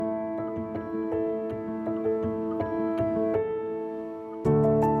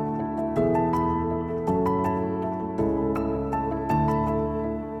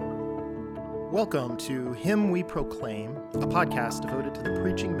Welcome to Him We Proclaim, a podcast devoted to the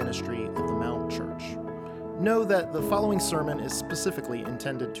preaching ministry of the Mount Church. Know that the following sermon is specifically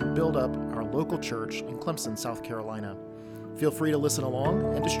intended to build up our local church in Clemson, South Carolina. Feel free to listen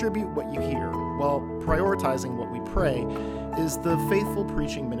along and distribute what you hear, while prioritizing what we pray is the faithful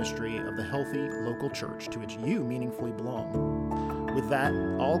preaching ministry of the healthy local church to which you meaningfully belong. With that,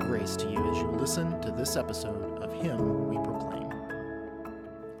 all grace to you as you listen to this episode of Him We Proclaim.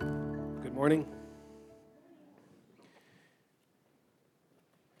 Good morning.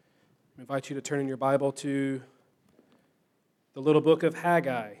 I invite you to turn in your Bible to the little book of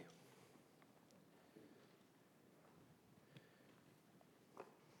Haggai.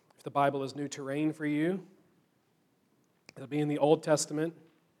 If the Bible is new terrain for you, it'll be in the Old Testament,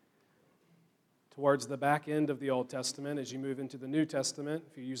 towards the back end of the Old Testament as you move into the New Testament.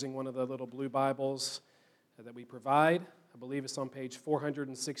 If you're using one of the little blue Bibles that we provide, I believe it's on page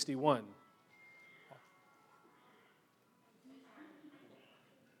 461.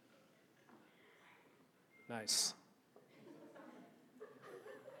 Nice.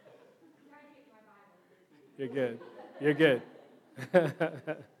 You're good. You're good.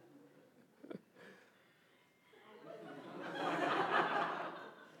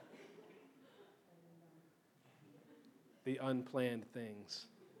 The unplanned things.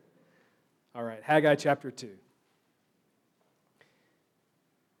 All right, Haggai chapter 2.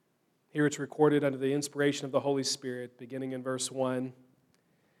 Here it's recorded under the inspiration of the Holy Spirit, beginning in verse 1.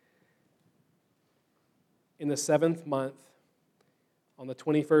 In the 7th month, on the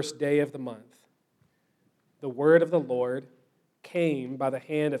 21st day of the month, the word of the Lord came by the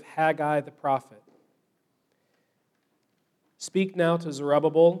hand of Haggai the prophet. Speak now to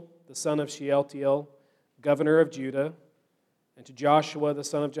Zerubbabel, the son of Shealtiel, governor of Judah, and to Joshua, the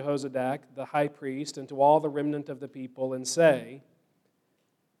son of Jehozadak, the high priest, and to all the remnant of the people, and say,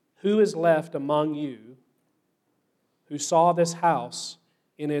 who is left among you who saw this house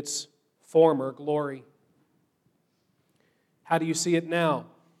in its former glory? How do you see it now?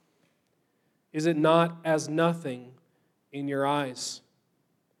 Is it not as nothing in your eyes?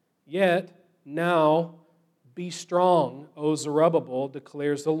 Yet now be strong, O Zerubbabel,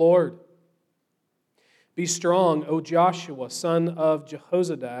 declares the Lord. Be strong, O Joshua, son of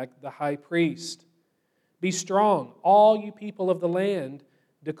Jehozadak, the high priest. Be strong, all you people of the land,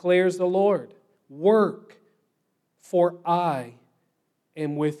 declares the Lord. Work, for I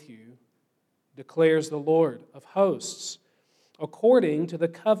am with you, declares the Lord of hosts, according to the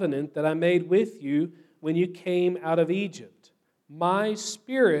covenant that I made with you when you came out of Egypt. My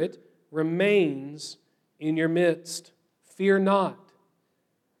spirit remains in your midst. Fear not.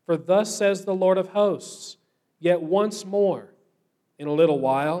 For thus says the Lord of hosts, yet once more, in a little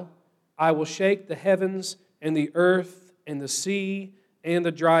while, I will shake the heavens and the earth and the sea and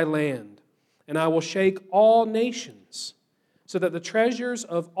the dry land, and I will shake all nations, so that the treasures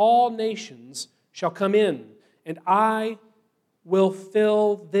of all nations shall come in, and I will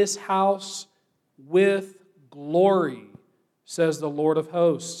fill this house with glory, says the Lord of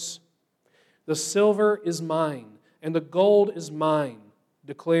hosts. The silver is mine, and the gold is mine,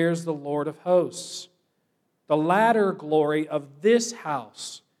 declares the Lord of hosts. The latter glory of this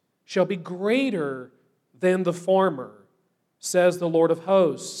house shall be greater than the former, says the Lord of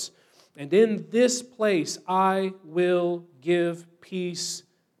hosts. And in this place I will give peace,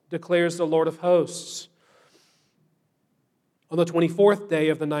 declares the Lord of hosts. On the 24th day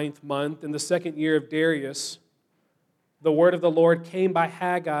of the 9th month, in the 2nd year of Darius, the word of the Lord came by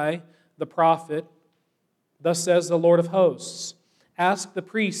Haggai the prophet. Thus says the Lord of hosts, ask the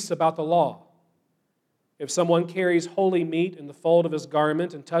priests about the law. If someone carries holy meat in the fold of his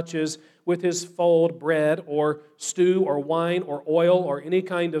garment and touches with his fold bread or stew or wine or oil or any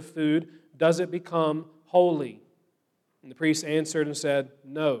kind of food, does it become holy? And the priests answered and said,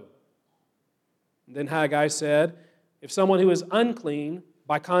 no. And then Haggai said, if someone who is unclean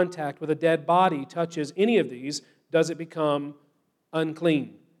by contact with a dead body touches any of these, does it become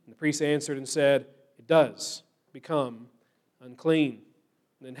unclean? And the priest answered and said, it does become unclean.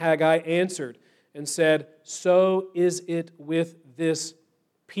 And then Haggai answered and said, so is it with this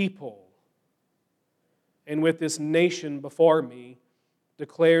people and with this nation before me,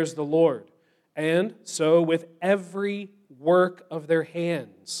 declares the Lord, and so with every work of their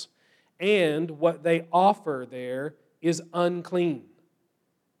hands, and what they offer there is unclean.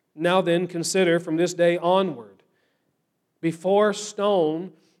 Now then, consider from this day onward, before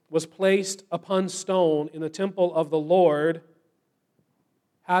stone was placed upon stone in the temple of the Lord,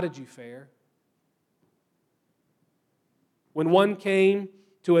 how did you fare? When one came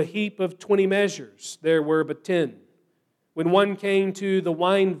to a heap of 20 measures, there were but 10. When one came to the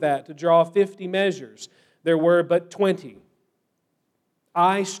wine vat to draw 50 measures, there were but 20.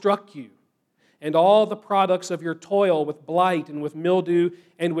 I struck you, and all the products of your toil with blight and with mildew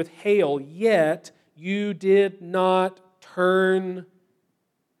and with hail, yet you did not turn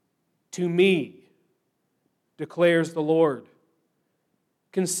to me, declares the Lord.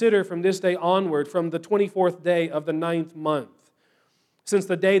 Consider from this day onward, from the 24th day of the 9th month, since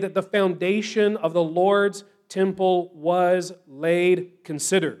the day that the foundation of the Lord's temple was laid,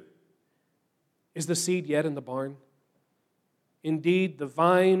 consider, is the seed yet in the barn? Indeed, the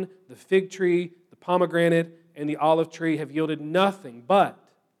vine, the fig tree, the pomegranate, and the olive tree have yielded nothing, but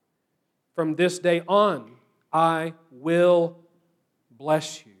from this day on I will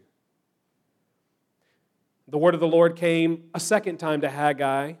bless you. The word of the Lord came a second time to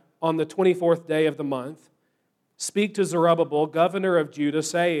Haggai on the 24th day of the month. Speak to Zerubbabel, governor of Judah,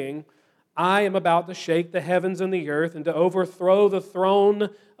 saying, I am about to shake the heavens and the earth and to overthrow the throne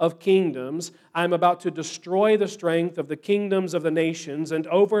of kingdoms. I am about to destroy the strength of the kingdoms of the nations and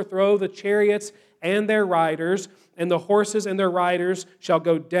overthrow the chariots and their riders, and the horses and their riders shall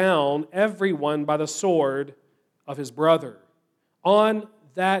go down, every one by the sword of his brother. On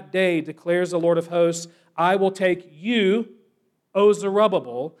that day, declares the Lord of hosts, I will take you, O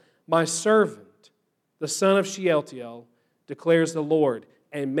Zerubbabel, my servant, the son of Shealtiel, declares the Lord,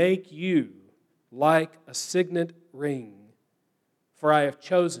 and make you like a signet ring, for I have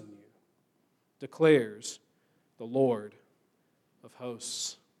chosen you, declares the Lord of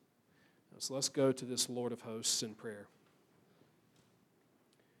hosts. So let's go to this Lord of hosts in prayer.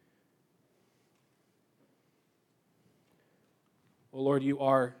 Oh Lord, you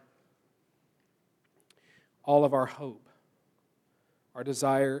are all of our hope. Our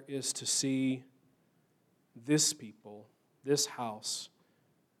desire is to see this people, this house,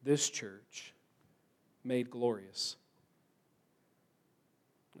 this church made glorious.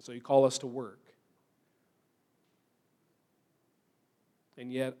 And so you call us to work.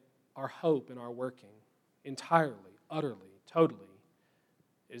 And yet our hope in our working entirely, utterly, totally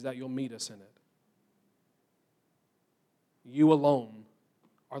is that you'll meet us in it. You alone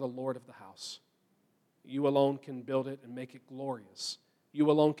are the Lord of the house. You alone can build it and make it glorious.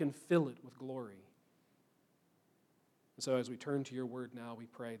 You alone can fill it with glory. And so as we turn to your word now, we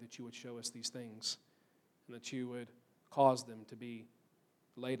pray that you would show us these things and that you would cause them to be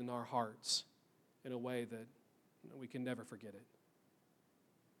laid in our hearts in a way that we can never forget it.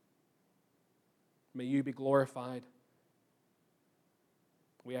 May you be glorified.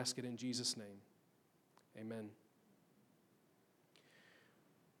 We ask it in Jesus' name. Amen.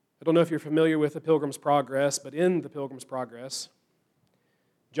 I don't know if you're familiar with the Pilgrim's Progress, but in the Pilgrim's Progress,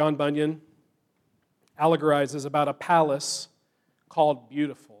 John Bunyan allegorizes about a palace called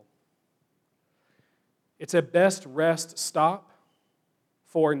Beautiful. It's a best rest stop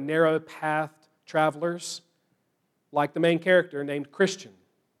for narrow-pathed travelers like the main character named Christian.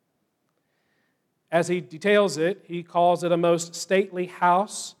 As he details it, he calls it a most stately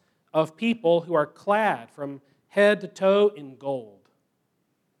house of people who are clad from head to toe in gold.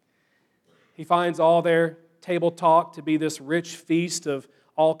 He finds all their table talk to be this rich feast of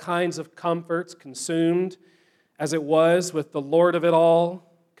all kinds of comforts consumed as it was with the Lord of it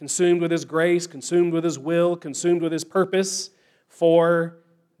all, consumed with His grace, consumed with His will, consumed with His purpose for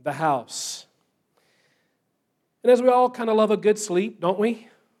the house. And as we all kind of love a good sleep, don't we?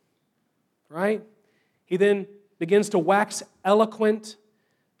 Right? He then begins to wax eloquent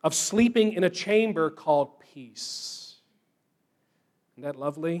of sleeping in a chamber called peace. Isn't that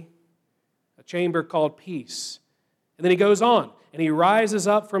lovely? A chamber called peace. And then he goes on, and he rises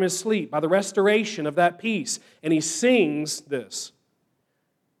up from his sleep by the restoration of that peace, and he sings this.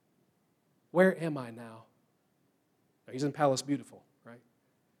 Where am I now? He's in Palace Beautiful, right?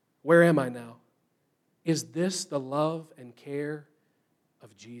 Where am I now? Is this the love and care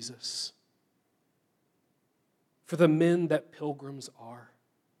of Jesus? For the men that pilgrims are.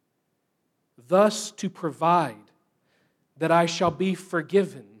 Thus to provide that I shall be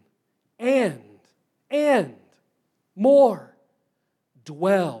forgiven and more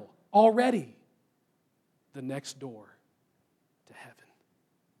dwell already the next door to heaven.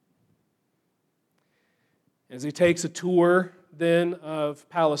 As he takes a tour then of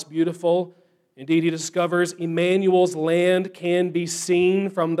Palace Beautiful, indeed he discovers Emmanuel's land can be seen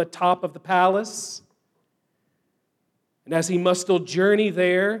from the top of the palace. And as he must still journey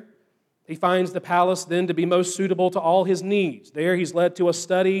there, he finds the palace then to be most suitable to all his needs. There he's led to a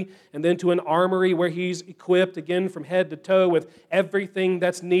study and then to an armory where he's equipped again from head to toe with everything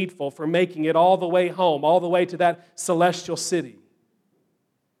that's needful for making it all the way home, all the way to that celestial city.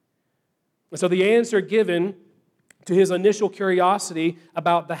 And so the answer given to his initial curiosity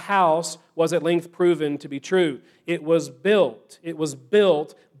about the house was at length proven to be true. It was built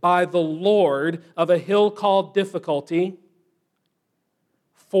by the Lord of a hill called Difficulty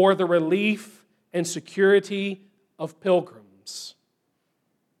for the relief and security of pilgrims.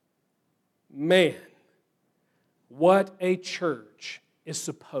 Man, what a church is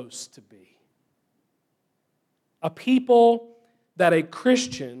supposed to be. A people that a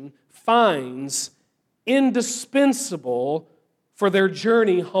Christian finds indispensable for their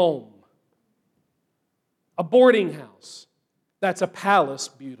journey home. A boarding house that's a palace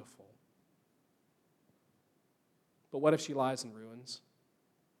beautiful. But what if she lies in ruins?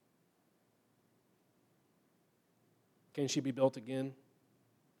 Can she be built again?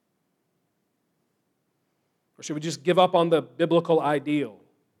 Or should we just give up on the biblical ideal?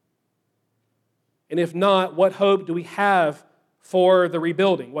 And if not, what hope do we have for the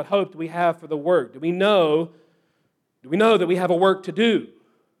rebuilding? What hope do we have for the work? Do we know that we have a work to do?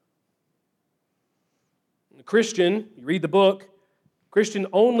 A Christian, you read the book, Christian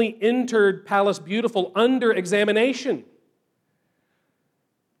only entered Palace Beautiful under examination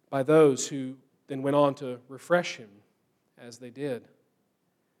by those who then went on to refresh him as they did.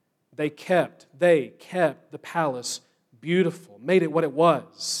 They kept the palace beautiful, made it what it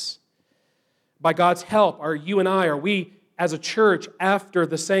was. By God's help, are we as a church after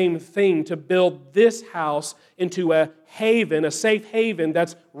the same thing to build this house into a haven, a safe haven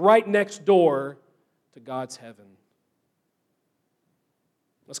that's right next door to God's heaven?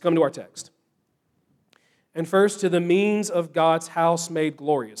 Let's come to our text. And first, to the means of God's house made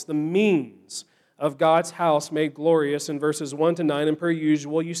glorious. The means of God's house made glorious in verses 1 to 9. And per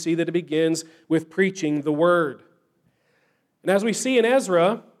usual, you see that it begins with preaching the word. And as we see in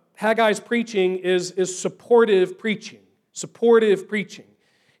Ezra, Haggai's preaching is supportive preaching. Supportive preaching.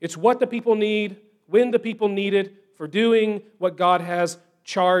 It's what the people need, when the people need it, for doing what God has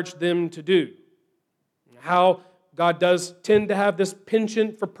charged them to do. How God does tend to have this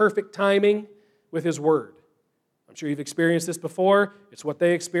penchant for perfect timing with His Word. I'm sure you've experienced this before. It's what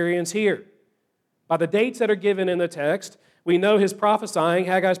they experience here. By the dates that are given in the text, we know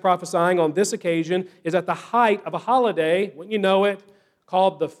Haggai's prophesying on this occasion is at the height of a holiday, wouldn't you know it,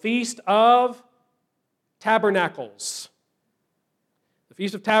 called the Feast of Tabernacles. The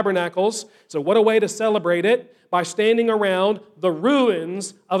Feast of Tabernacles. So what a way to celebrate it, by standing around the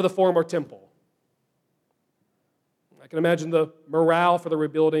ruins of the former temple. I can imagine the morale for the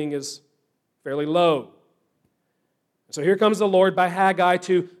rebuilding is fairly low. So here comes the Lord by Haggai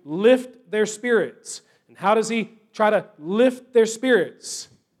to lift their spirits. And how does He try to lift their spirits?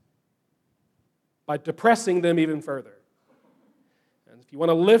 By depressing them even further. And if you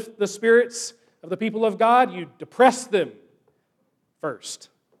want to lift the spirits of the people of God, you depress them first,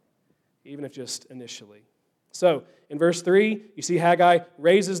 even if just initially. So, in verse 3, you see Haggai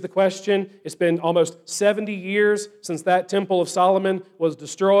raises the question. It's been almost 70 years since that temple of Solomon was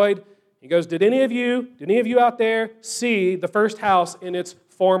destroyed. He goes, did any of you out there see the first house in its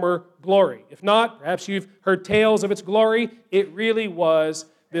former glory? If not, perhaps you've heard tales of its glory. It really was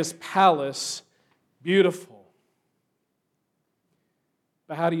this palace beautiful.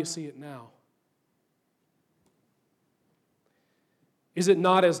 But how do you see it now? Is it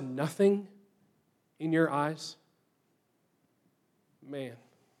not as nothing in your eyes? Man,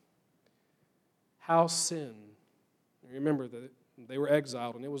 how sin. Remember that they were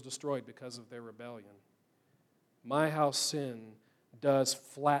exiled and it was destroyed because of their rebellion. My how sin does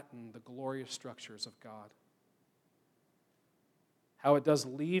flatten the glorious structures of God. How it does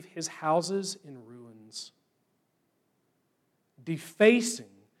leave His houses in ruins, defacing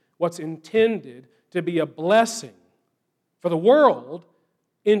what's intended to be a blessing for the world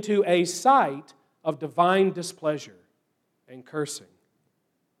into a site of divine displeasure and cursing.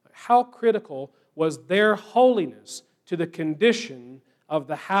 How critical was their holiness to the condition of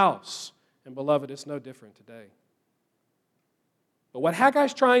the house? And beloved, it's no different today. But what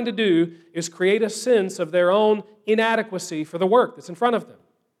Haggai's trying to do is create a sense of their own inadequacy for the work that's in front of them.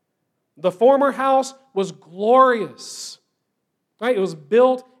 The former house was glorious. Right? It was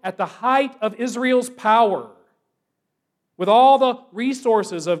built at the height of Israel's power, with all the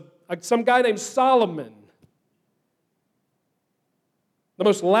resources of some guy named Solomon, the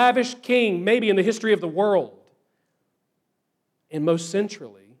most lavish king maybe in the history of the world. And most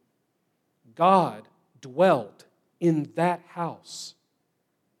centrally, God dwelt in that house.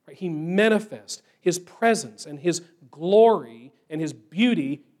 He manifests His presence and His glory and His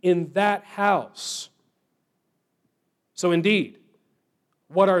beauty in that house. So indeed,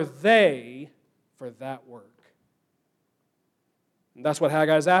 what are they for that work? And that's what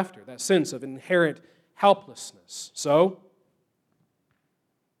Haggai's after, that sense of inherent helplessness. So,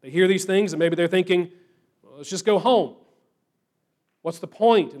 they hear these things and maybe they're thinking, well, let's just go home. What's the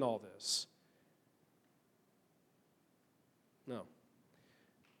point in all this? No.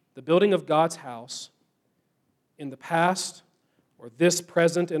 The building of God's house in the past, or this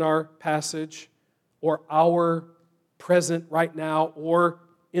present in our passage, or our present right now, or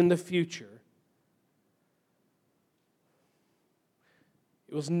in the future,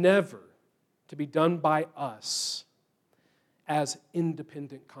 it was never to be done by us as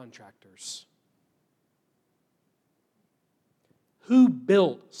independent contractors. Who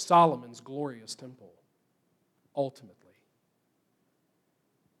built Solomon's glorious temple, ultimately?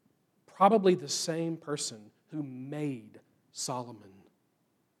 Probably the same person who made Solomon,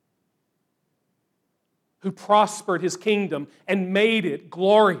 who prospered his kingdom and made it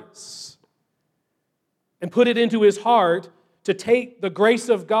glorious, and put it into his heart to take the grace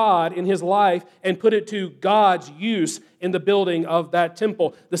of God in his life and put it to God's use in the building of that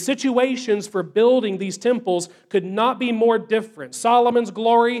temple. The situations for building these temples could not be more different. Solomon's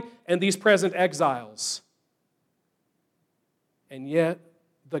glory and these present exiles. And yet,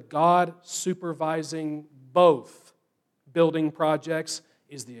 the God supervising both building projects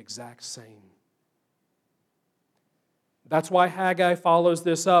is the exact same. That's why Haggai follows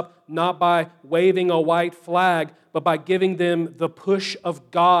this up, not by waving a white flag, but by giving them the push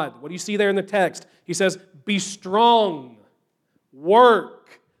of God. What do you see there in the text? He says, be strong,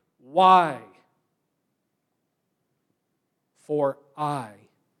 work. Why? For I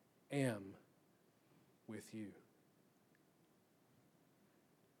am with you.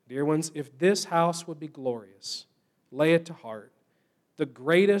 Dear ones, if this house would be glorious, lay it to heart. The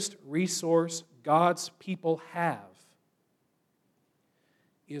greatest resource God's people have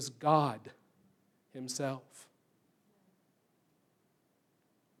is God Himself.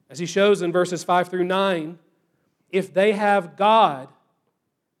 As He shows in verses 5 through 9, if they have God,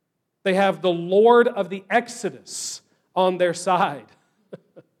 they have the Lord of the Exodus on their side.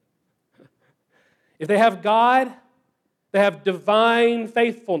 If they have God, they have divine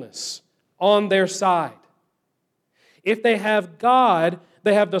faithfulness on their side. If they have God,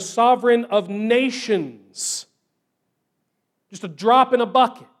 they have the sovereign of nations, just a drop in a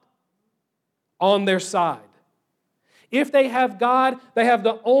bucket, on their side. If they have God, they have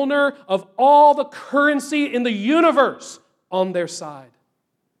the owner of all the currency in the universe on their side.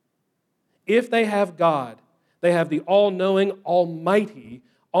 If they have God, they have the all-knowing Almighty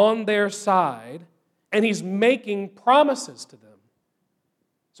on their side, and He's making promises to them.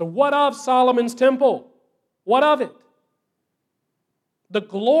 So what of Solomon's temple? What of it? The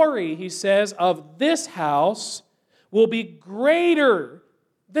glory, he says, of this house will be greater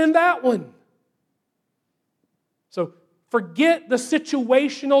than that one. So forget the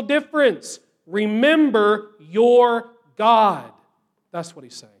situational difference. Remember your God. That's what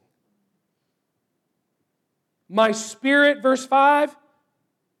he's saying. My Spirit, verse 5,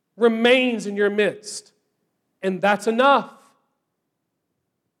 remains in your midst. And that's enough.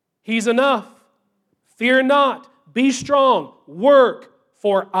 He's enough. Fear not. Be strong. Work,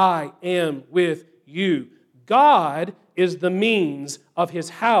 for I am with you. God is the means of His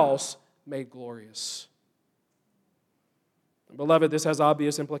house made glorious. Beloved, this has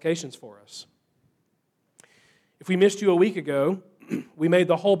obvious implications for us. If we missed you a week ago, we made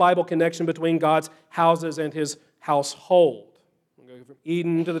the whole Bible connection between God's houses and His household. We go from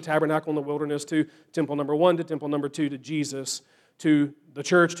Eden to the tabernacle in the wilderness to temple number 1 to temple number 2 to Jesus to the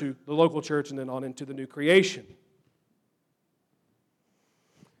church, to the local church, and then on into the new creation.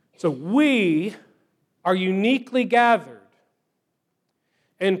 So we are uniquely gathered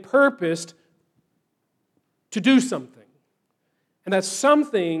and purposed to do something. And that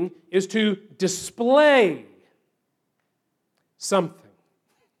something is to display something.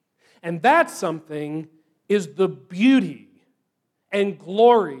 And that something is the beauty and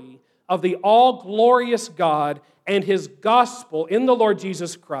glory of the all-glorious God and His gospel in the Lord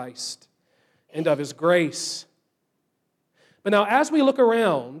Jesus Christ and of His grace. But now, as we look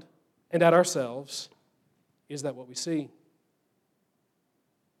around and at ourselves, is that what we see?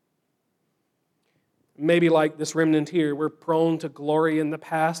 Maybe like this remnant here, we're prone to glory in the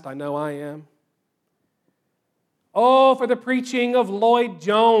past. I know I am. Oh, for the preaching of Lloyd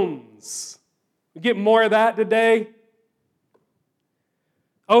Jones. We get more of that today.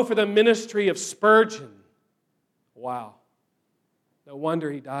 Oh, for the ministry of Spurgeon. Wow. No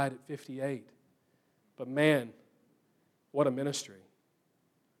wonder he died at 58. But man, what a ministry.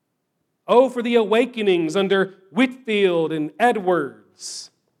 Oh, for the awakenings under Whitefield and Edwards.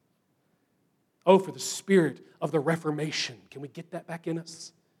 Oh, for the spirit of the Reformation. Can we get that back in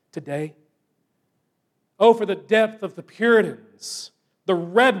us today? Oh, for the depth of the Puritans, the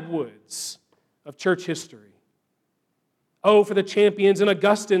redwoods of church history. Oh, for the champions in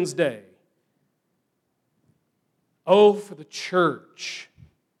Augustine's day. Oh, for the church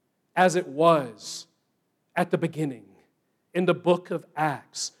as it was at the beginning in the book of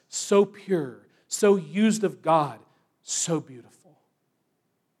Acts. So pure, so used of God, so beautiful.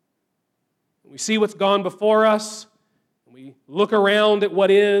 We see what's gone before us, and we look around at what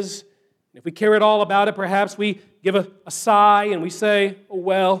is. And if we care at all about it, perhaps we give a sigh and we say, oh,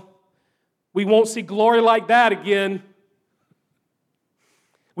 well, we won't see glory like that again.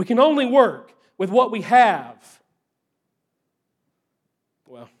 We can only work with what we have.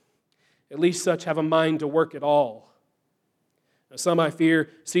 Well, at least such have a mind to work at all. Now, some, I fear,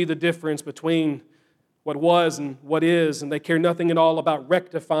 see the difference between what was and what is, and they care nothing at all about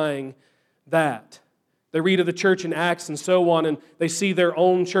rectifying that. They read of the church in Acts and so on, and they see their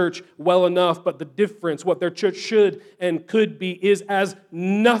own church well enough, but the difference, what their church should and could be, is as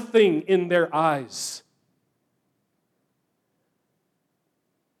nothing in their eyes.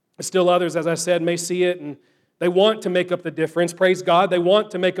 Still others, as I said, may see it, and they want to make up the difference. Praise God, they want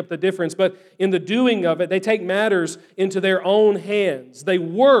to make up the difference, but in the doing of it, they take matters into their own hands. They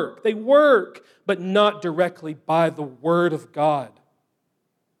work, but not directly by the Word of God.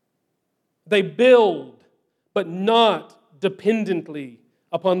 They build, but not dependently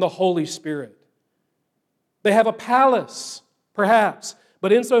upon the Holy Spirit. They have a palace, perhaps,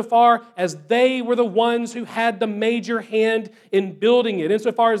 but insofar as they were the ones who had the major hand in building it,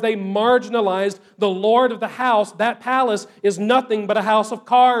 insofar as they marginalized the Lord of the house, that palace is nothing but a house of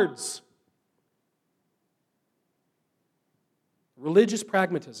cards. Religious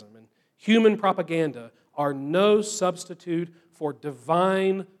pragmatism and human propaganda are no substitute for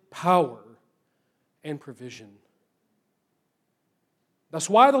divine power and provision. That's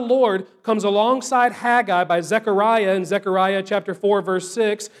why the Lord comes alongside Haggai by Zechariah in Zechariah chapter 4, verse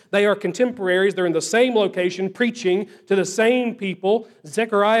 6. They are contemporaries. They're in the same location, preaching to the same people.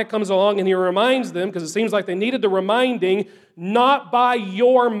 Zechariah comes along and he reminds them, because it seems like they needed the reminding, not by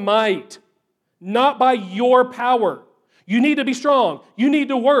your might, not by your power. You need to be strong. You need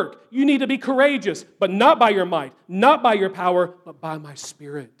to work. You need to be courageous, but not by your might, not by your power, but by my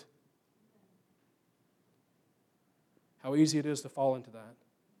Spirit. How easy it is to fall into that.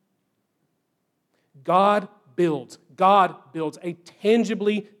 God builds a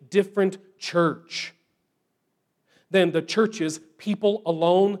tangibly different church than the churches people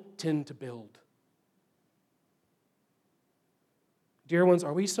alone tend to build. Dear ones,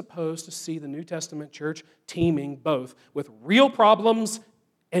 are we supposed to see the New Testament church teeming both with real problems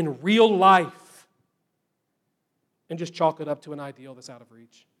and real life and just chalk it up to an ideal that's out of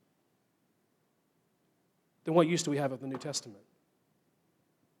reach? Then what use do we have of the New Testament?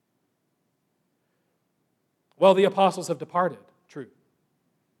 Well, the apostles have departed. True.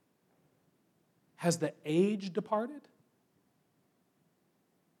 Has the age departed?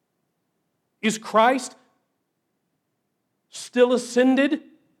 Is Christ still ascended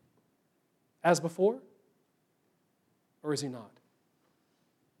as before? Or is he not?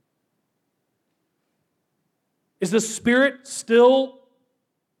 Is the Spirit still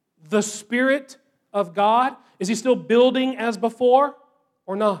the Spirit of God? Is he still building as before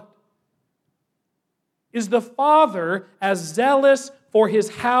or not? Is the Father as zealous for his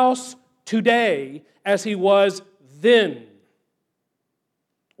house today as he was then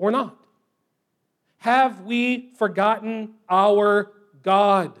or not? Have we forgotten our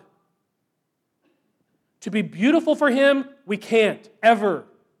God? To be beautiful for him, we can't ever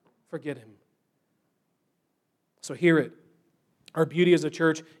forget him. So hear it. Our beauty as a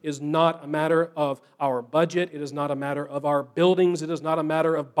church is not a matter of our budget. It is not a matter of our buildings. It is not a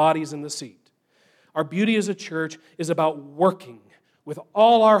matter of bodies in the seat. Our beauty as a church is about working with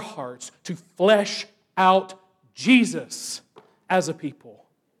all our hearts to flesh out Jesus as a people.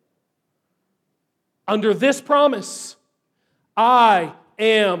 Under this promise, I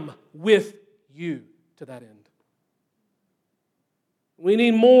am with you to that end. We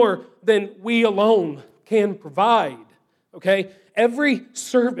need more than we alone can provide. Okay? Every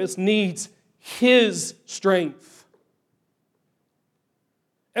service needs his strength.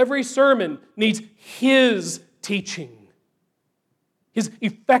 Every sermon needs his teaching, his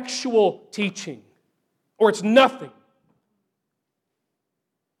effectual teaching, or it's nothing.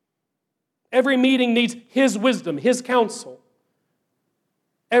 Every meeting needs his wisdom, his counsel.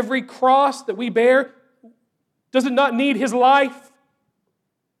 Every cross that we bear, does it not need his life?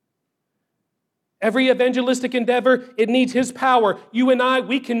 Every evangelistic endeavor, it needs his power. You and I,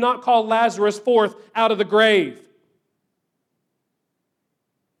 we cannot call Lazarus forth out of the grave.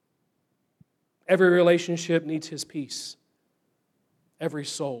 Every relationship needs His peace. Every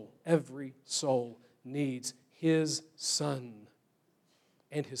soul needs His Son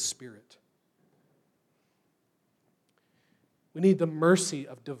and His Spirit. We need the mercy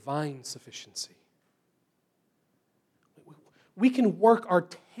of divine sufficiency. We can work our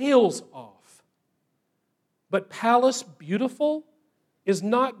tails off, but Palace Beautiful is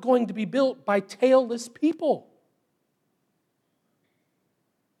not going to be built by tailless people.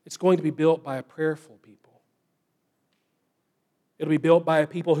 It's going to be built by a prayerful people. It'll be built by a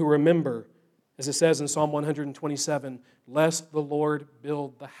people who remember, as it says in Psalm 127, lest the Lord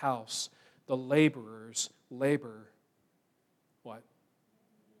build the house, the laborers labor, what?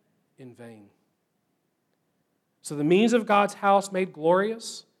 In vain. So the means of God's house made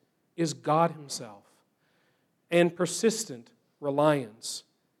glorious is God Himself and persistent reliance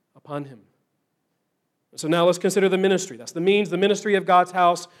upon Him. So now let's consider the ministry. That's the means, the ministry of God's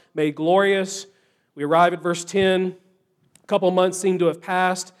house made glorious. We arrive at verse 10. A couple months seem to have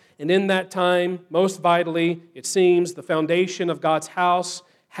passed, and in that time, most vitally, it seems, the foundation of God's house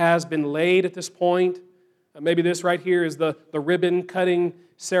has been laid at this point. Maybe this right here is the ribbon-cutting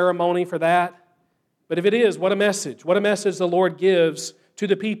ceremony for that. But if it is, what a message. What a message the Lord gives to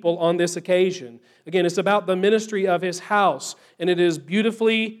the people on this occasion. Again, it's about the ministry of His house, and it is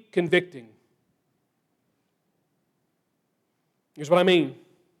beautifully convicting. Here's what I mean.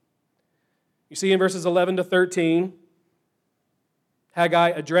 You see in verses 11 to 13, Haggai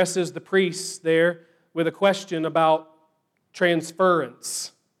addresses the priests there with a question about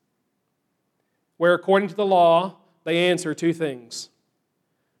transference, where according to the law, they answer two things.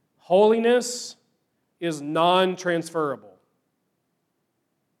 Holiness is non-transferable,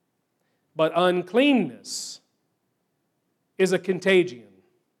 but uncleanness is a contagion.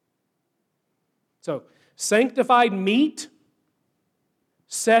 So, sanctified meat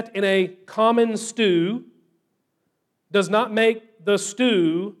set in a common stew does not make the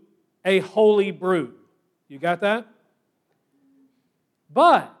stew a holy brew. You got that?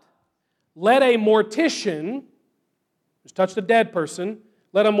 But let a mortician, who's touched a dead person,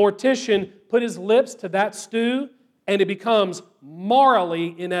 let a mortician put his lips to that stew, and it becomes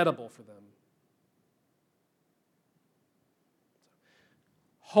morally inedible for them.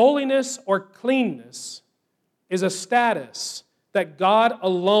 Holiness or cleanness is a status that God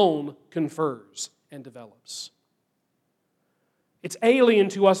alone confers and develops. It's alien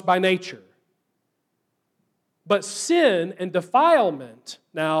to us by nature. But sin and defilement,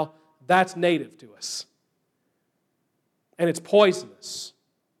 now, that's native to us. And it's poisonous.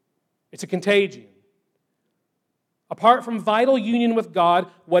 It's a contagion. Apart from vital union with God,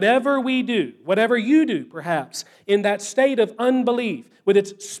 whatever we do, whatever you do, perhaps, in that state of unbelief, with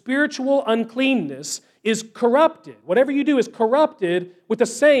its spiritual uncleanness, is corrupted. Whatever you do is corrupted with the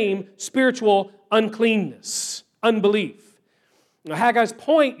same spiritual uncleanness, unbelief. Now, Haggai's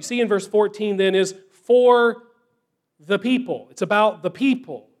point, you see in verse 14 then, is for the people. It's about the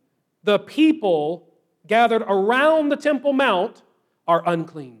people. The people gathered around the Temple Mount are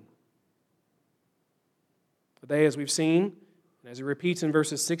unclean. They, as we've seen, and as he repeats in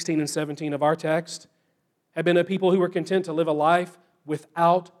verses 16 and 17 of our text, have been a people who were content to live a life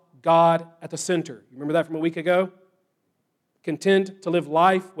without God at the center. You remember that from a week ago? Content to live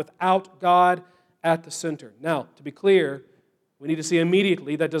life without God at the center. Now, to be clear, we need to see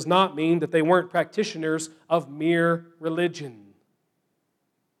immediately that does not mean that they weren't practitioners of mere religion.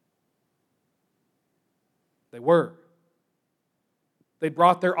 They were. They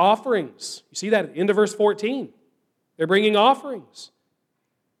brought their offerings. You see that at the end of verse 14. They're bringing offerings.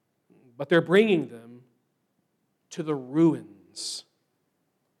 But they're bringing them to the ruins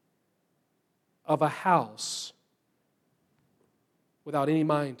of a house without any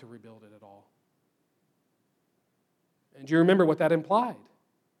mind to rebuild it at all. And do you remember what that implied?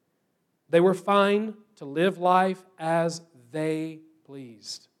 They were fine to live life as they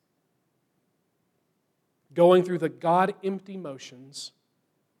pleased, going through the God-empty motions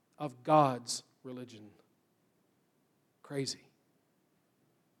of God's religion. Crazy.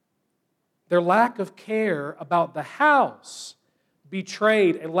 Their lack of care about the house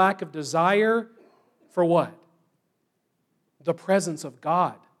betrayed a lack of desire for what? The presence of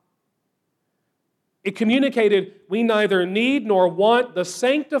God. It communicated, we neither need nor want the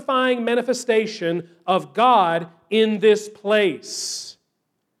sanctifying manifestation of God in this place.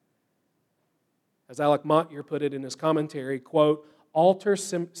 As Alec Motyer put it in his commentary, quote, altar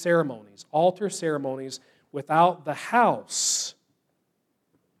ceremonies without the house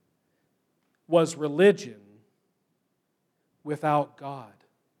was religion without God.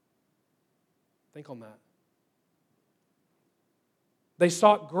 Think on that. They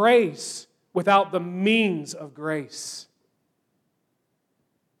sought grace without the means of grace.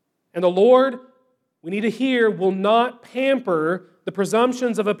 And the Lord, we need to hear, will not pamper the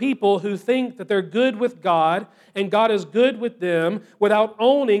presumptions of a people who think that they're good with God and God is good with them without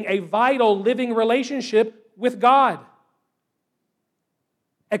owning a vital living relationship with God.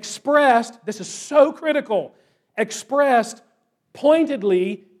 Expressed, this is so critical, expressed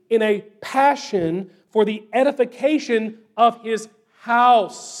pointedly in a passion for the edification of His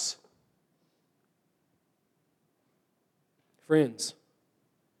house. Friends,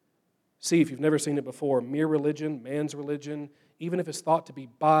 see, if you've never seen it before, mere religion, man's religion, even if it's thought to be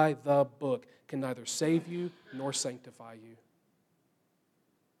by the book, can neither save you nor sanctify you.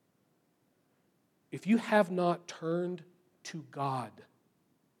 If you have not turned to God,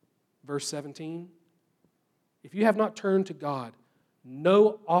 verse 17, if you have not turned to God,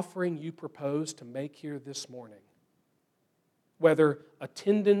 no offering you propose to make here this morning, whether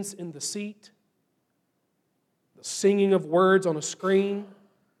attendance in the seat, the singing of words on a screen,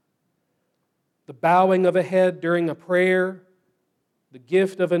 the bowing of a head during a prayer, the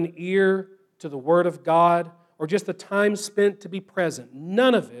gift of an ear to the Word of God, or just the time spent to be present,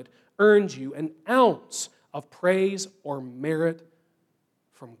 none of it earns you an ounce of praise or merit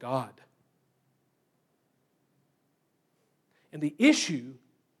from God. And the issue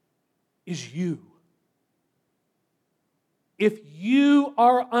is you. If you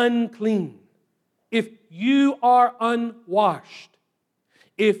are unclean, if you are unwashed,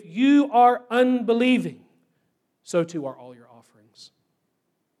 if you are unbelieving, so too are all your offerings.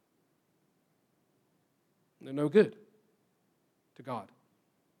 They're no good to God.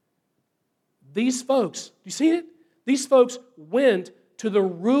 These folks, do you see it? These folks went to the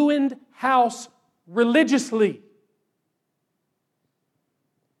ruined house religiously.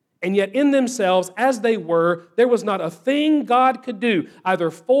 And yet in themselves, as they were, there was not a thing God could do, either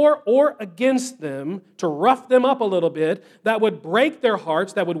for or against them, to rough them up a little bit, that would break their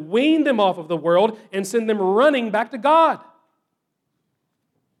hearts, that would wean them off of the world and send them running back to God.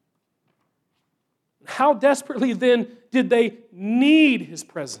 How desperately then did they need His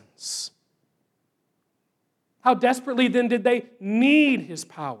presence? How desperately then did they need His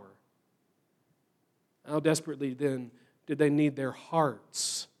power? How desperately then did they need their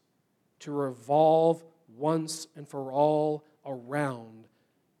hearts to revolve once and for all around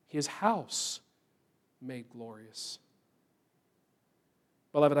His house made glorious.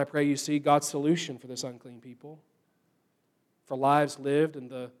 Beloved, I pray you see God's solution for this unclean people, for lives lived in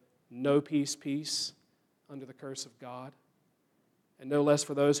the no peace under the curse of God, and no less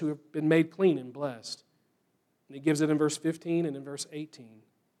for those who have been made clean and blessed. And He gives it in verse 15 and in verse 18.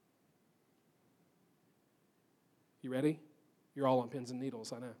 You ready? You're all on pins and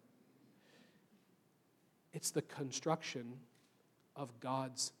needles, I know. It's the construction of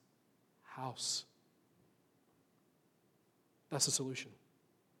God's house. That's the solution.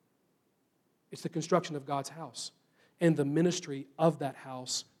 It's the construction of God's house and the ministry of that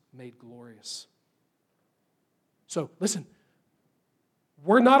house made glorious. So, listen,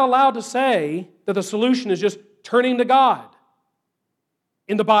 we're not allowed to say that the solution is just turning to God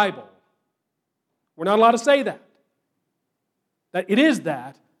in the Bible. We're not allowed to say that. That it is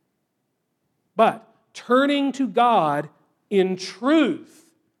that, but turning to God in truth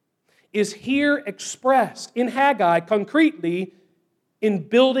is here expressed in Haggai concretely in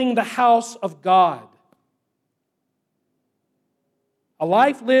building the house of God. A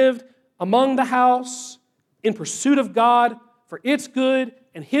life lived among the house in pursuit of God for its good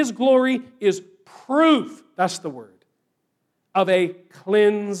and His glory is proof, that's the word, of a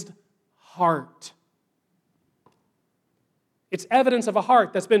cleansed heart. It's evidence of a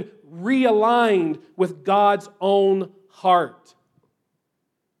heart that's been realigned with God's own heart.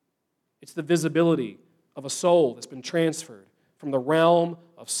 It's the visibility of a soul that's been transferred from the realm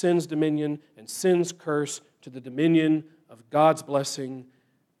of sin's dominion and sin's curse to the dominion of God's blessing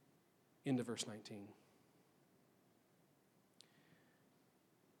into verse 19.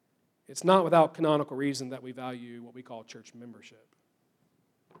 It's not without canonical reason that we value what we call church membership.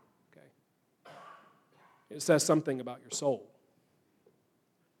 Okay? It says something about your soul.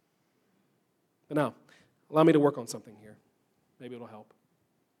 But now, allow me to work on something here. Maybe it'll help.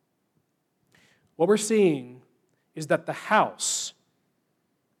 What we're seeing is that the house,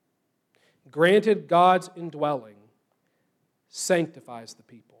 granted God's indwelling, sanctifies the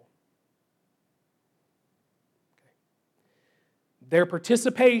people. Okay. Their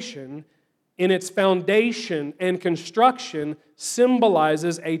participation in its foundation and construction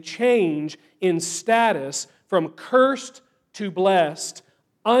symbolizes a change in status from cursed to blessed,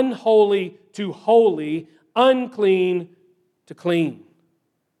 unholy to holy, unclean to clean.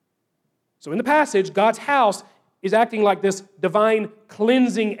 So in the passage, God's house is acting like this divine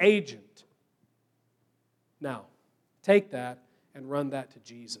cleansing agent. Now, take that and run that to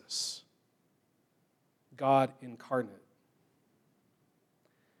Jesus, God incarnate.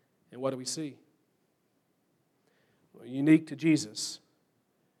 And what do we see? Well, unique to Jesus,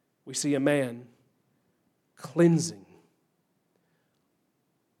 we see a man cleansing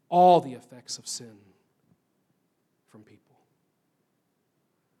all the effects of sin from people.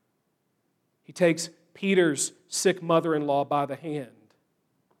 He takes Peter's sick mother-in-law by the hand.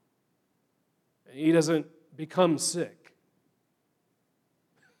 And he doesn't become sick.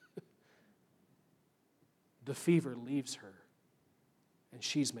 The fever leaves her, and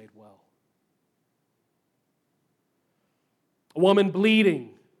she's made well. A woman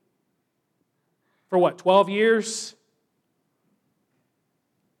bleeding for 12 years?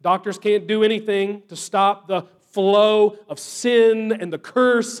 Doctors can't do anything to stop the flow of sin and the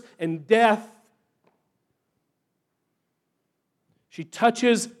curse and death. She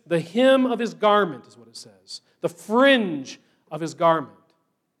touches the hem of his garment, is what it says, the fringe of his garment.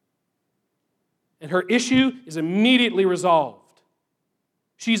 And her issue is immediately resolved.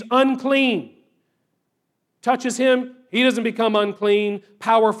 She's unclean. Touches him, he doesn't become unclean.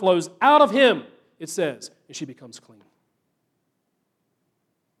 Power flows out of him, it says, and she becomes clean.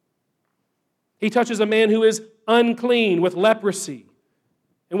 He touches a man who is unclean with leprosy.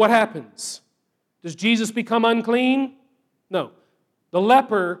 And what happens? Does Jesus become unclean? No. The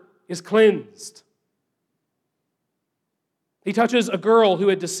leper is cleansed. He touches a girl who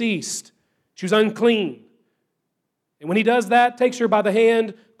had deceased. She was unclean. And when he does that, takes her by the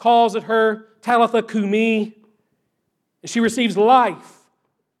hand, calls at her, Talitha Kumi, and she receives life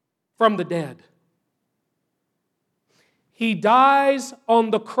from the dead. He dies on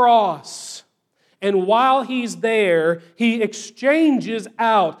the cross. And while he's there, he exchanges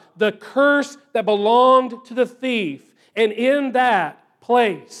out the curse that belonged to the thief, and in that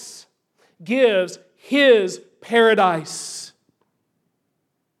place gives his paradise.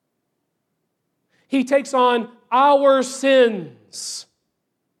 He takes on our sins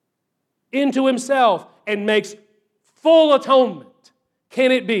into himself and makes full atonement.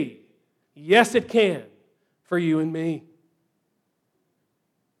 Can it be? Yes, it can for you and me.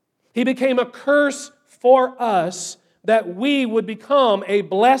 He became a curse for us that we would become a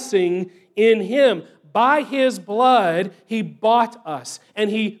blessing in him. By his blood, he bought us and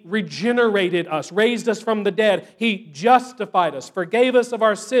he regenerated us, raised us from the dead. He justified us, forgave us of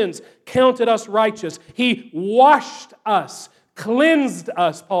our sins, counted us righteous. He washed us, cleansed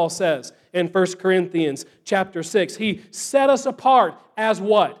us, Paul says in 1 Corinthians chapter 6. He set us apart as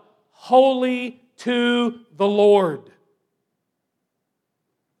what? Holy to the Lord.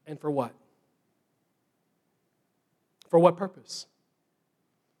 And for what? For what purpose?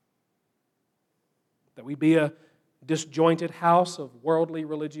 That we be a disjointed house of worldly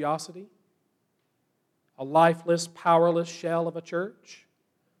religiosity? A lifeless, powerless shell of a church?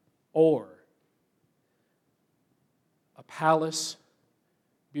 Or a palace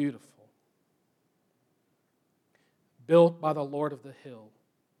beautiful, built by the Lord of the hill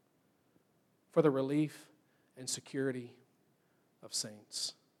for the relief and security of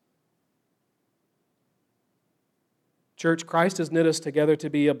saints? Church, Christ has knit us together to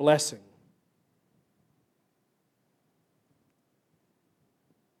be a blessing.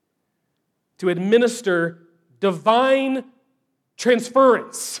 To administer divine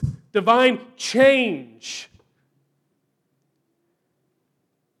transference, divine change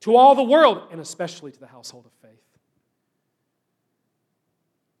to all the world, and especially to the household of faith.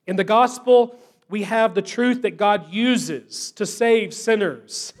 In the gospel, we have the truth that God uses to save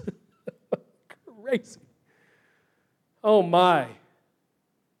sinners. Crazy. Oh my.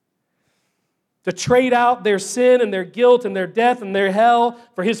 To trade out their sin and their guilt and their death and their hell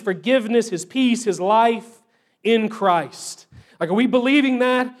for His forgiveness, His peace, His life in Christ. Like, are we believing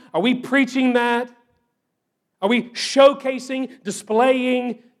that? Are we preaching that? Are we showcasing,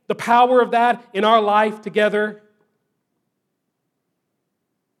 displaying the power of that in our life together?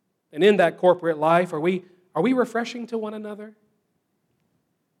 And in that corporate life, are we refreshing to one another?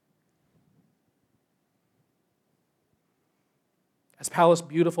 As Palace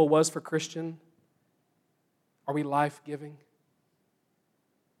Beautiful was for Christian, are we life-giving?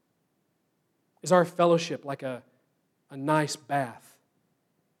 Is our fellowship like a nice bath,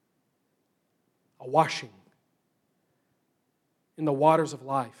 a washing in the waters of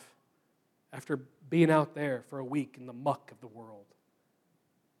life after being out there for a week in the muck of the world?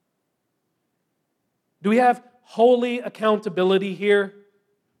 Do we have holy accountability here?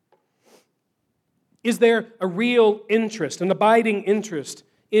 Is there a real interest, an abiding interest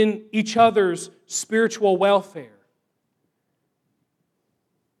in each other's spiritual welfare?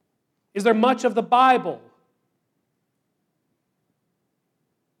 Is there much of the Bible?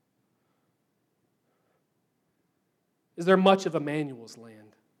 Is there much of Emmanuel's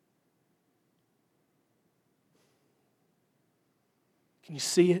land? Can you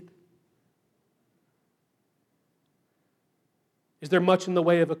see it? Is there much in the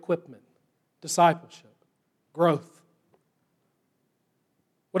way of equipment, discipleship, growth?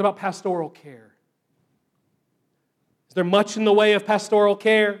 What about pastoral care? Is there much in the way of pastoral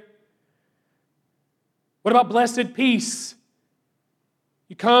care? What about blessed peace?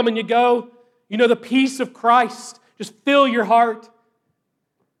 You come and you go, you know the peace of Christ just fill your heart.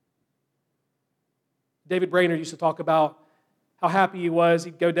 David Brainerd used to talk about how happy he was.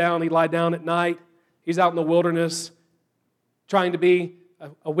 He'd go down, he'd lie down at night. He's out in the wilderness trying to be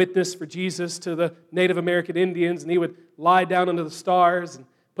a witness for Jesus to the Native American Indians, and he would lie down under the stars and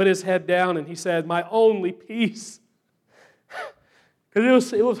put his head down, and he said, "My only peace,"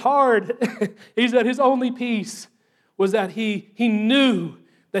 because it was hard. He said his only peace was that he knew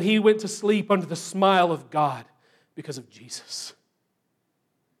that he went to sleep under the smile of God because of Jesus.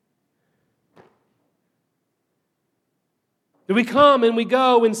 Do we come and we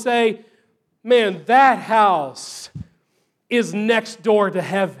go and say, man, that house is next door to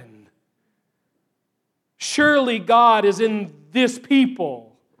heaven. Surely God is in this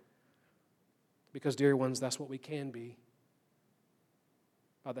people. Because, dear ones, that's what we can be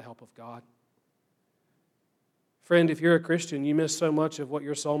by the help of God. Friend, if you're a Christian, you miss so much of what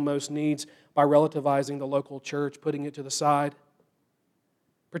your soul most needs by relativizing the local church, putting it to the side,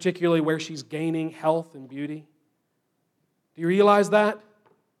 particularly where she's gaining health and beauty. Do you realize that?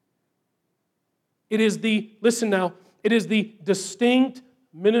 It is the distinct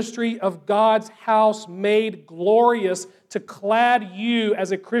ministry of God's house made glorious to clad you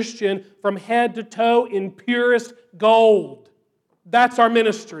as a Christian from head to toe in purest gold. That's our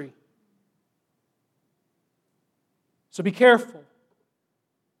ministry. So be careful.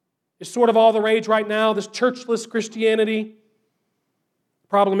 It's sort of all the rage right now, this churchless Christianity. The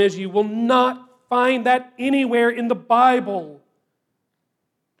problem is you will not find that anywhere in the Bible.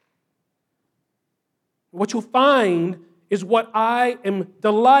 What you'll find is what I am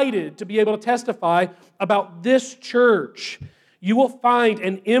delighted to be able to testify about this church. You will find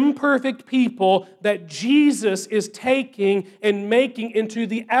an imperfect people that Jesus is taking and making into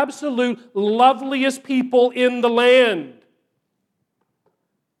the absolute loveliest people in the land.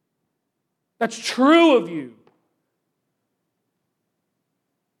 That's true of you.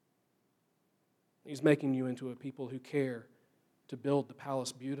 He's making you into a people who care to build the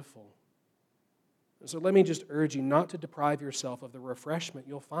palace beautiful. And so let me just urge you not to deprive yourself of the refreshment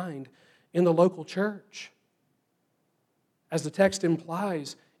you'll find in the local church. As the text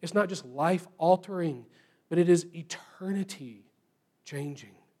implies, it's not just life-altering, but it is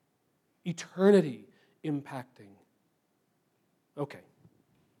eternity-changing, eternity-impacting. Okay,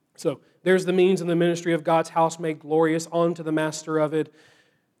 so there's the means and the ministry of God's house made glorious. On to the master of it,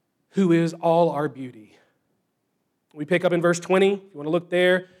 who is all our beauty. We pick up in verse 20. If you want to look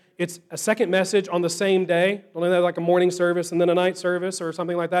there, it's a second message on the same day. Don't know, like a morning service and then a night service or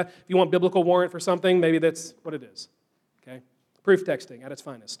something like that. If you want biblical warrant for something, maybe that's what it is. Okay? Proof texting at its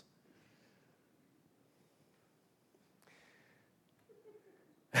finest.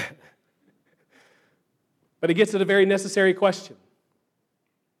 But it gets at a very necessary question.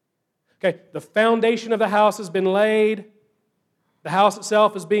 Okay, the foundation of the house has been laid. The house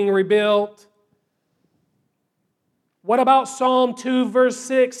itself is being rebuilt. What about Psalm 2, verse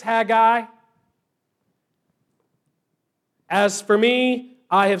 6, Haggai? As for me,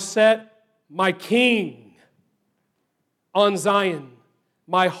 I have set my king on Zion,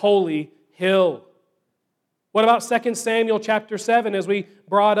 my holy hill. What about 2 Samuel chapter 7, as we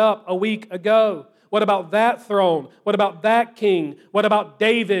brought up a week ago? What about that throne? What about that king? What about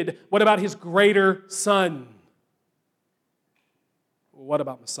David? What about his greater son? What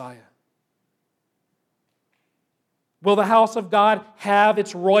about Messiah? Will the house of God have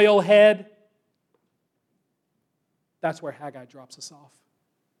its royal head? That's where Haggai drops us off.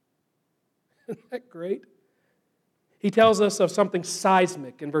 Isn't that great? He tells us of something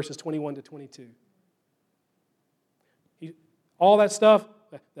seismic in verses 21 to 22. All that stuff,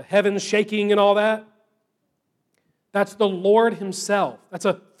 the heavens shaking and all that, that's the Lord himself. That's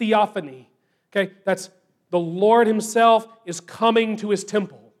a theophany. Okay? That's the Lord himself is coming to his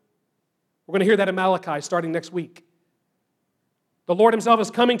temple. We're going to hear that in Malachi starting next week. The Lord himself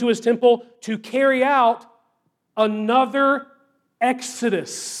is coming to his temple to carry out another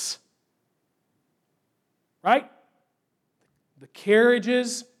exodus. Right? the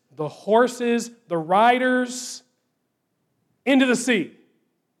carriages, the horses, the riders into the sea.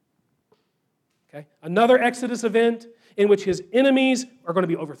 Okay? Another Exodus event in which his enemies are going to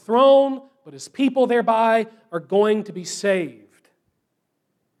be overthrown, but his people thereby are going to be saved.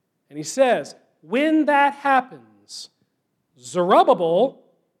 And he says, when that happens, Zerubbabel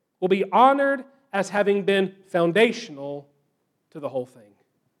will be honored as having been foundational to the whole thing.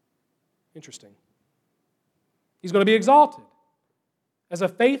 Interesting. He's going to be exalted as a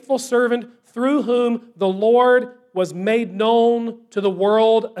faithful servant through whom the Lord was made known to the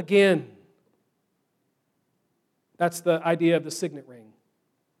world again. That's the idea of the signet ring.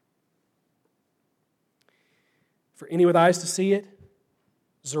 For any with eyes to see it,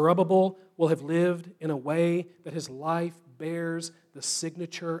 Zerubbabel will have lived in a way that his life bears the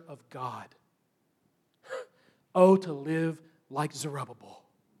signature of God. Oh, to live like Zerubbabel.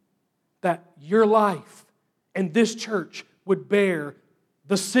 That your life and this church would bear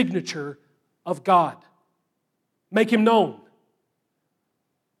the signature of God. Make him known.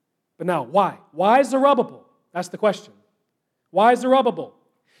 But now, why? Why Zerubbabel? That's the question. Why Zerubbabel?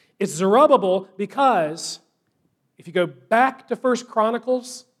 It's Zerubbabel because if you go back to 1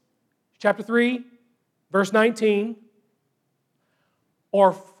 Chronicles chapter 3, verse 19,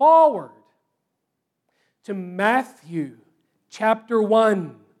 or forward to Matthew chapter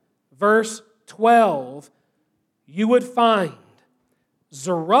 1, verse 12, you would find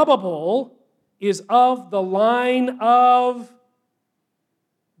Zerubbabel is of the line of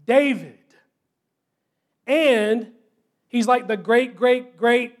David. And he's like the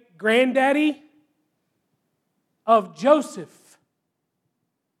great-great-great-granddaddy of Joseph,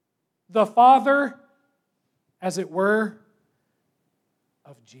 the father, as it were,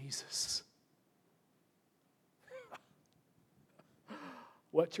 of Jesus.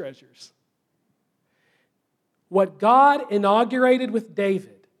 What treasures. What God inaugurated with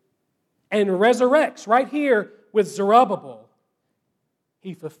David and resurrects right here with Zerubbabel,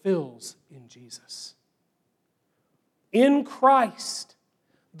 he fulfills in Jesus. In Christ,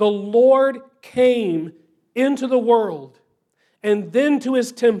 the Lord came into the world and then to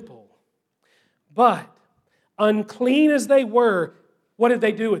his temple. But unclean as they were, what did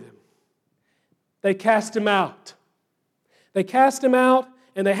they do with him? They cast him out. They cast him out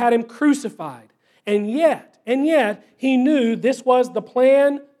and they had him crucified. And yet, he knew this was the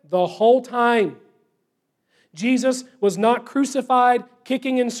plan the whole time. Jesus was not crucified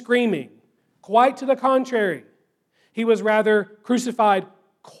kicking and screaming. Quite to the contrary. He was rather crucified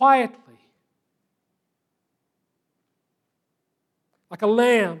quietly. Like a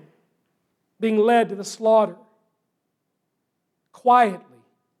lamb being led to the slaughter. Quietly.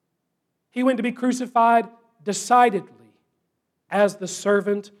 He went to be crucified decidedly as the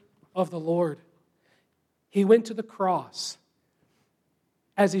servant of the Lord. He went to the cross,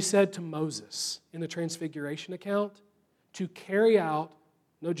 as he said to Moses in the Transfiguration account, to carry out,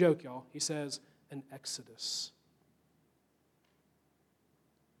 no joke y'all, he says, an exodus.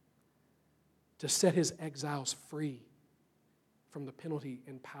 To set his exiles free from the penalty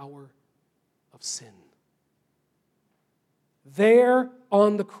and power of sin. There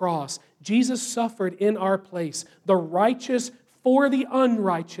on the cross, Jesus suffered in our place, the righteous for the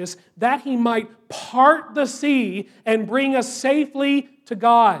unrighteous, that he might part the sea and bring us safely to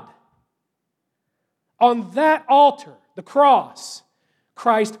God. On that altar, the cross,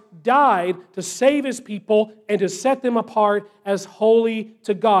 Christ died to save his people and to set them apart as holy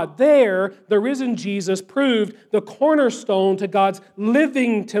to God. There, the risen Jesus proved the cornerstone to God's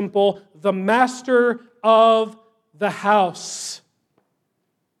living temple, the master of the house.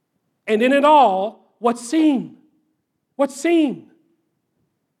 And in it all, what's seen? What's seen?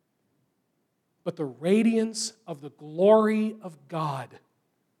 But the radiance of the glory of God.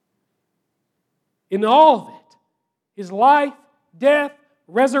 In all of it, his life, death,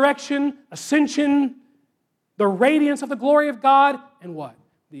 resurrection, ascension, the radiance of the glory of God, and what?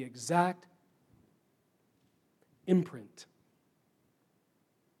 The exact imprint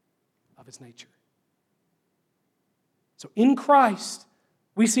of his nature. So in Christ,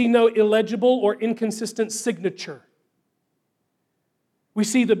 we see no illegible or inconsistent signature. We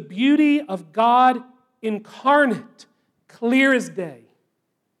see the beauty of God incarnate, clear as day.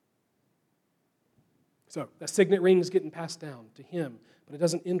 So that signet ring is getting passed down to him, but it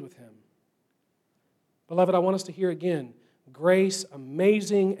doesn't end with him. Beloved, I want us to hear again, grace,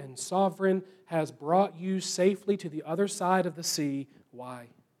 amazing and sovereign, has brought you safely to the other side of the sea. Why?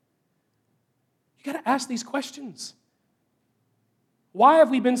 You got to ask these questions. Why have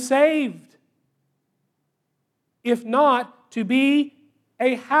we been saved? If not to be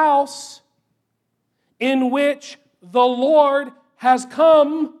a house in which the Lord has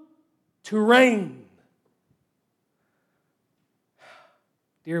come to reign.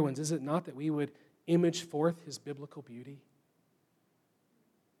 Dear ones, is it not that we would image forth His biblical beauty?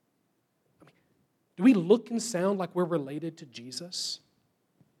 Do we look and sound like we're related to Jesus?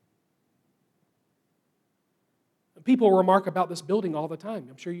 People remark about this building all the time.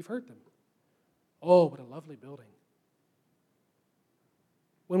 I'm sure you've heard them. Oh, what a lovely building.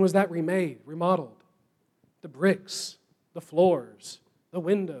 When was that remade, remodeled? The bricks, the floors, the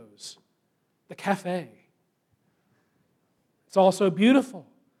windows, the cafe. It's all so beautiful.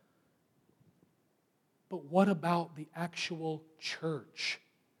 But what about the actual church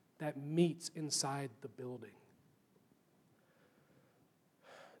that meets inside the building?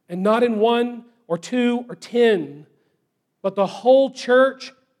 And not in 1 or 2 or 10, but the whole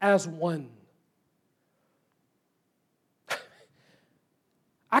church as one.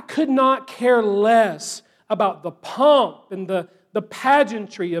 I could not care less about the pomp and the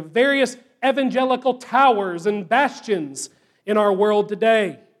pageantry of various evangelical towers and bastions in our world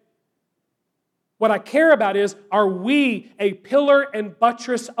today. What I care about is, are we a pillar and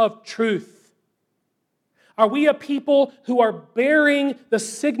buttress of truth? Are we a people who are bearing the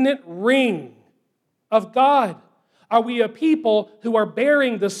signet ring of God? Are we a people who are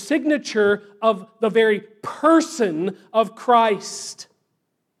bearing the signature of the very person of Christ?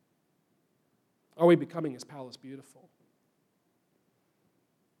 Are we becoming His palace beautiful?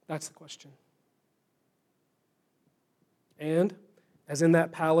 That's the question. And, as in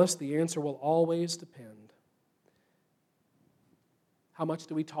that palace, the answer will always depend. How much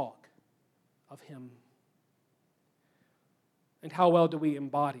do we talk of Him? And how well do we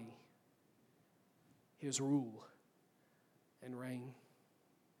embody His rule and reign?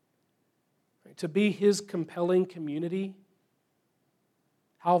 To be His compelling community,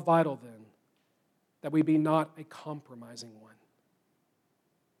 how vital then that we be not a compromising one.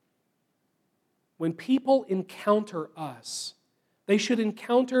 When people encounter us, they should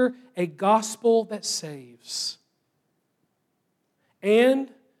encounter a gospel that saves.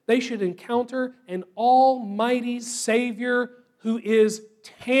 And they should encounter an almighty Savior who is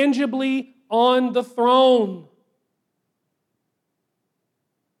tangibly on the throne.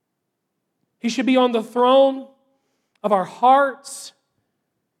 He should be on the throne of our hearts.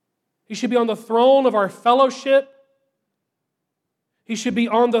 He should be on the throne of our fellowship. He should be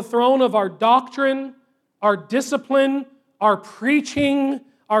on the throne of our doctrine, our discipline, our preaching,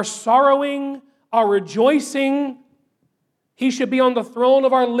 our sorrowing, our rejoicing. He should be on the throne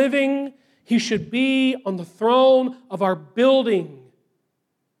of our living. He should be on the throne of our building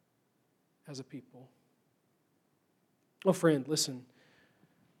as a people. Oh, friend, listen.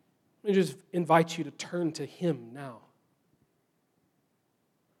 Let me just invite you to turn to Him now.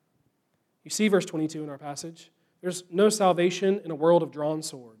 You see verse 22 in our passage? There's no salvation in a world of drawn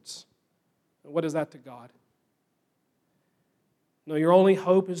swords. And what is that to God? No, your only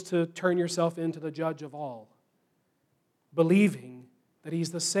hope is to turn yourself into the judge of all, believing that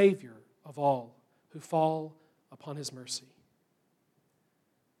He's the Savior of all who fall upon His mercy.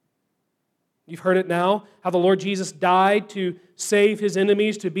 You've heard it now, how the Lord Jesus died to save His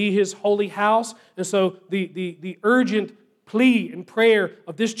enemies, to be His holy house. And so the urgent plea and prayer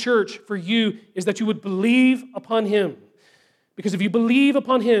of this church for you is that you would believe upon Him. Because if you believe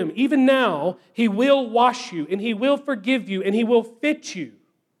upon Him, even now, He will wash you, and He will forgive you, and He will fit you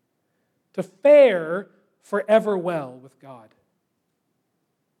to fare forever well with God.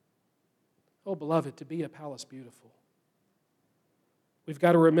 Oh, beloved, to be a palace beautiful, we've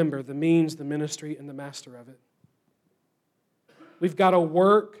got to remember the means, the ministry, and the master of it. We've got to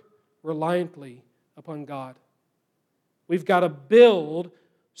work reliantly upon God. We've got to build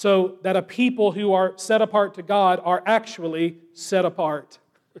so that a people who are set apart to God are actually set apart.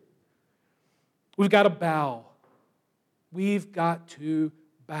 We've got to bow. We've got to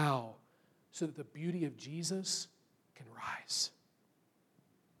bow so that the beauty of Jesus can rise.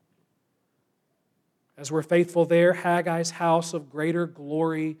 As we're faithful there, Haggai's house of greater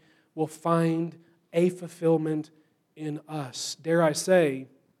glory will find a fulfillment in us. Dare I say,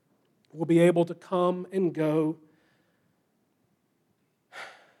 we'll be able to come and go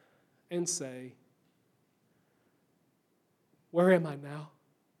and say, where am I now?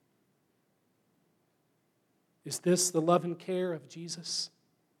 Is this the love and care of Jesus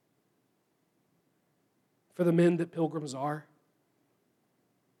for the men that pilgrims are?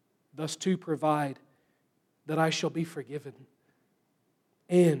 Thus to provide that I shall be forgiven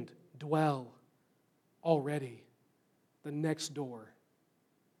and dwell already the next door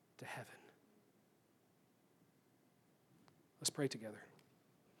to heaven. Let's pray together.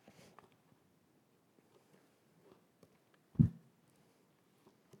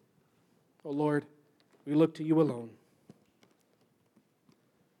 Oh Lord, we look to you alone.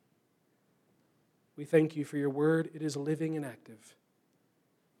 We thank you for your word. It is living and active.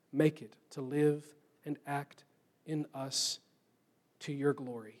 Make it to live and act in us to your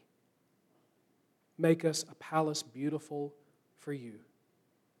glory. Make us a palace beautiful for you.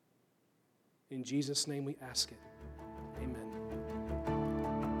 In Jesus' name we ask it. Amen.